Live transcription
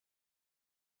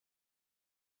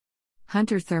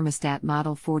Hunter thermostat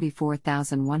model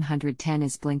 44110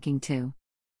 is blinking too.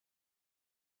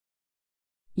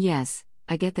 Yes,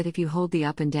 I get that if you hold the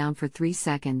up and down for 3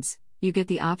 seconds, you get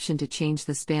the option to change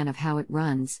the span of how it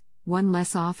runs, 1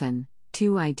 less often,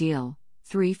 2 ideal,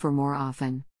 3 for more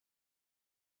often.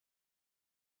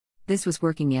 This was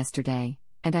working yesterday,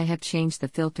 and I have changed the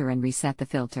filter and reset the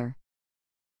filter.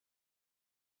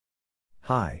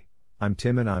 Hi, I'm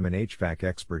Tim and I'm an HVAC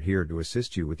expert here to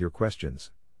assist you with your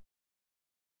questions.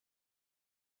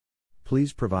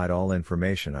 Please provide all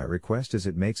information I request as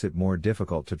it makes it more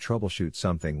difficult to troubleshoot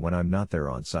something when I'm not there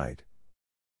on site.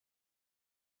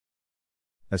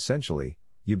 Essentially,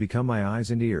 you become my eyes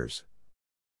and ears.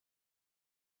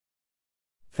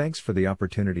 Thanks for the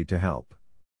opportunity to help.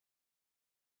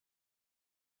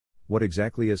 What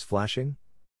exactly is flashing?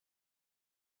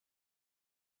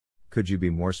 Could you be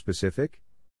more specific?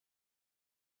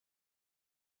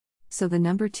 So the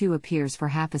number 2 appears for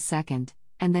half a second,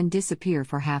 and then disappear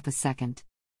for half a second.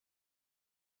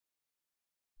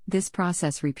 This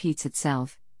process repeats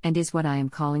itself, and is what I am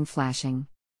calling flashing.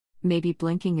 Maybe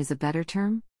blinking is a better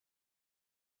term?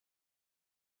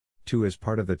 2 is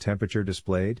part of the temperature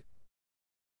displayed?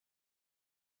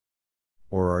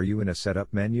 Or are you in a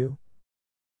setup menu?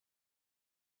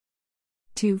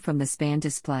 2 from the span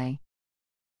display.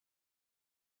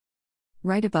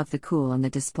 Right above the cool on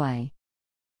the display.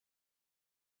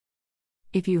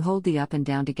 If you hold the up and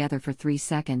down together for 3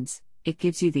 seconds, it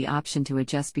gives you the option to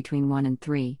adjust between 1 and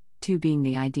 3, 2 being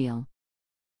the ideal.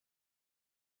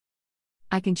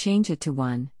 I can change it to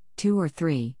 1, 2 or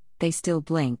 3, they still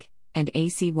blink, and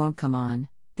AC won't come on.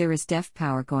 There is DEF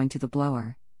power going to the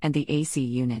blower, and the AC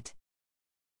unit.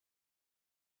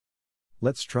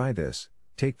 Let's try this.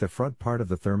 Take the front part of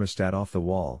the thermostat off the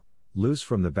wall, loose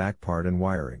from the back part and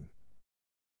wiring.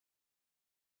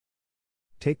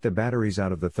 Take the batteries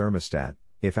out of the thermostat,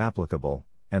 if applicable,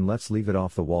 and let's leave it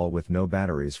off the wall with no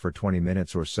batteries for 20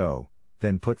 minutes or so,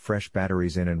 then put fresh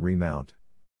batteries in and remount.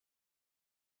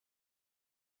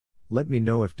 Let me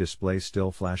know if display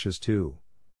still flashes too.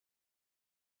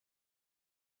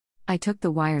 I took the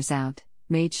wires out,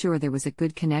 made sure there was a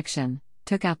good connection,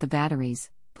 took out the batteries,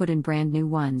 put in brand new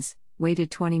ones, waited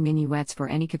 20 minuets for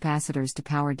any capacitors to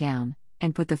power down,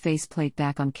 and put the faceplate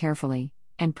back on carefully,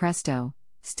 and presto,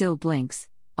 still blinks,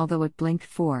 although it blinked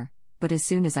 4, but as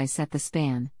soon as I set the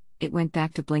span, it went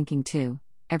back to blinking 2,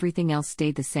 everything else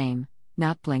stayed the same,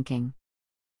 not blinking.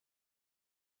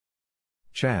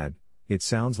 Chad, it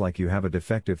sounds like you have a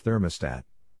defective thermostat.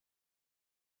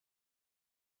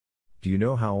 Do you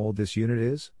know how old this unit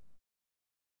is?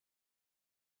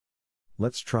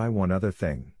 Let's try one other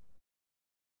thing.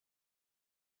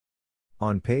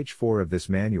 On page 4 of this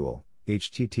manual,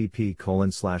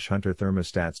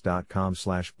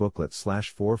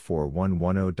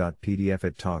 http://hunterthermostats.com/booklet/44110.pdf,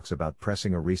 it talks about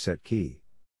pressing a reset key.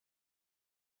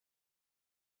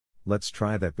 Let's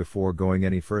try that before going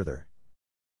any further.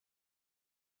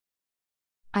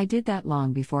 I did that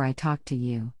long before I talked to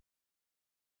you.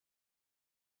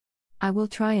 I will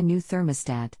try a new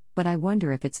thermostat, but I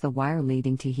wonder if it's the wire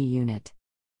leading to HE unit.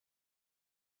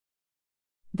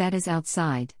 That is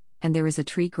outside, and there is a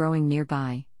tree growing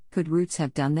nearby. Could roots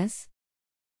have done this?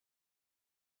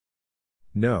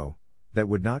 No, that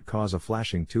would not cause a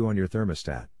flashing 2 on your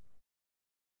thermostat.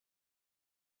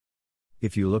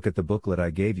 If you look at the booklet I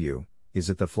gave you, is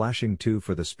it the flashing 2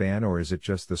 for the span or is it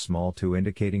just the small 2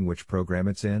 indicating which program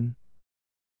it's in?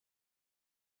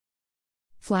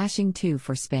 Flashing 2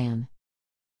 for span.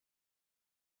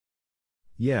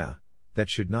 Yeah, that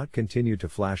should not continue to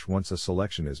flash once a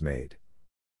selection is made.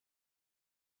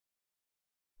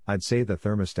 I'd say the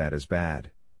thermostat is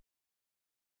bad.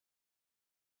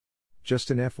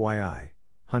 Just an FYI,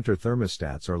 Hunter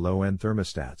thermostats are low-end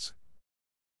thermostats.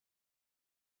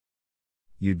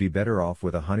 You'd be better off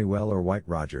with a Honeywell or White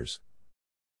Rogers.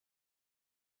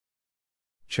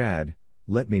 Chad,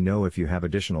 let me know if you have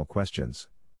additional questions.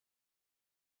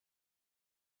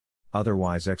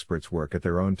 Otherwise, experts work at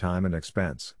their own time and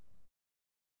expense.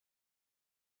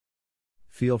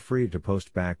 Feel free to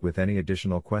post back with any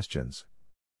additional questions.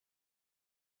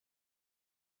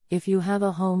 If you have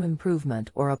a home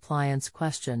improvement or appliance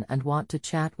question and want to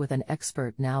chat with an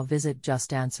expert now, visit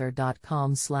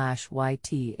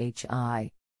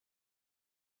JustAnswer.com/YTHI.